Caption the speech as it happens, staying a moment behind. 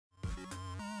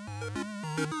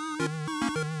Hello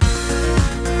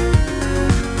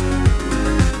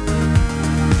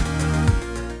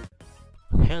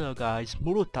guys,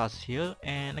 MurutA here,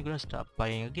 and I'm gonna start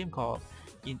playing a game called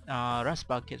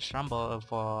Rustbucket Rumble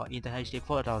for Intel HD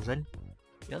 4000.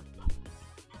 Yep.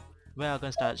 Where I'm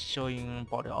gonna start showing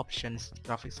all the options,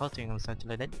 graphic settings, and something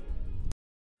like that.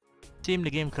 Seems the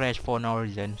game crashed for no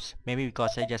reasons. Maybe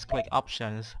because I just click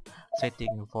options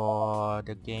setting for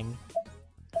the game.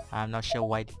 I'm not sure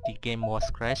why the game was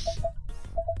crashed.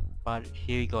 But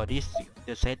here we go. The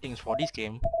settings for this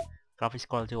game. Graphics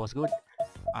quality was good,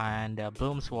 and the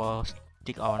blooms was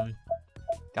tick on.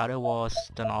 The other was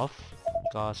turned off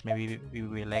because maybe we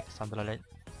will lag, something like that.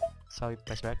 So we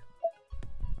press back,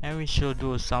 and we should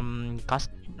do some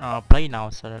play now.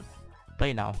 So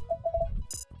play now.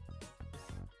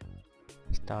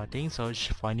 Starting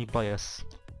search for any players.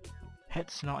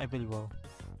 Heads not available.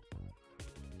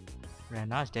 Very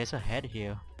nice. There's a head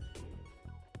here.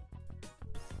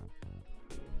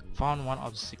 Found one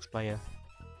of the 6 players.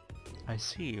 I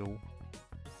see you.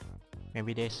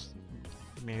 Maybe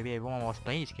everyone was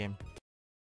playing this game.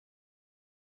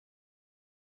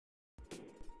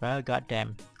 Well,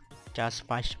 goddamn. Just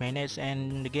 5 minutes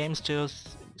and the game still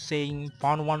saying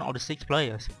found one of the 6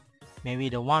 players. Maybe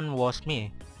the one was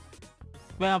me.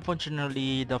 Well,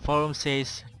 unfortunately, the forum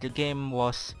says the game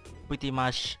was pretty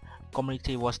much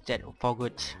community was dead for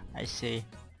good, I say.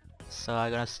 So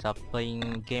I'm gonna stop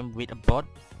playing game with a bot,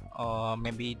 or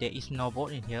maybe there is no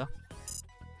bot in here.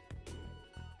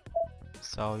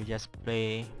 So you just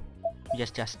play,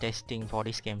 just testing for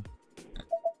this game.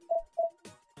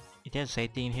 It has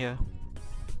setting here.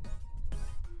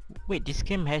 Wait, this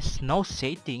game has no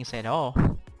settings at all.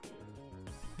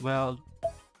 Well,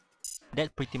 that's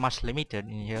pretty much limited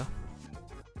in here.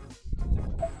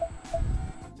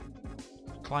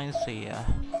 Clancy,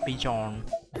 Pigeon,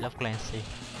 I love Clancy.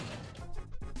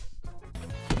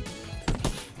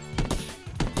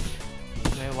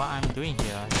 Well, what I'm doing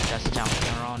here is just jumping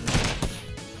around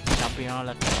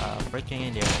like breaking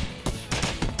in there.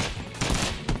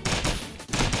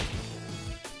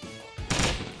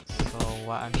 So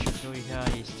what I should do here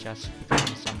is just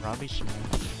find some rubbish, man.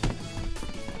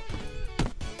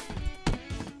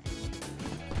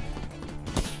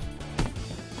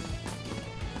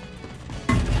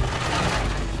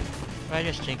 I'm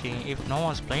just thinking, if no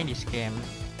one's playing this game,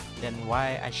 then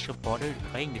why I should bother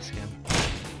playing this game?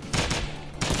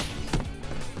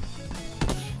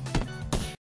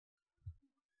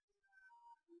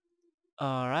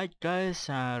 Alright guys,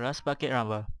 Rustbucket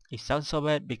Rumble. It sounds so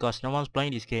bad because no one's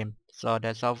playing this game. So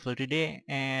that's all for today,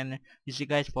 and see you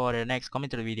guys for the next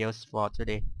commentary videos for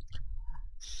today.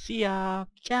 See ya!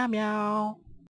 Ciao meow!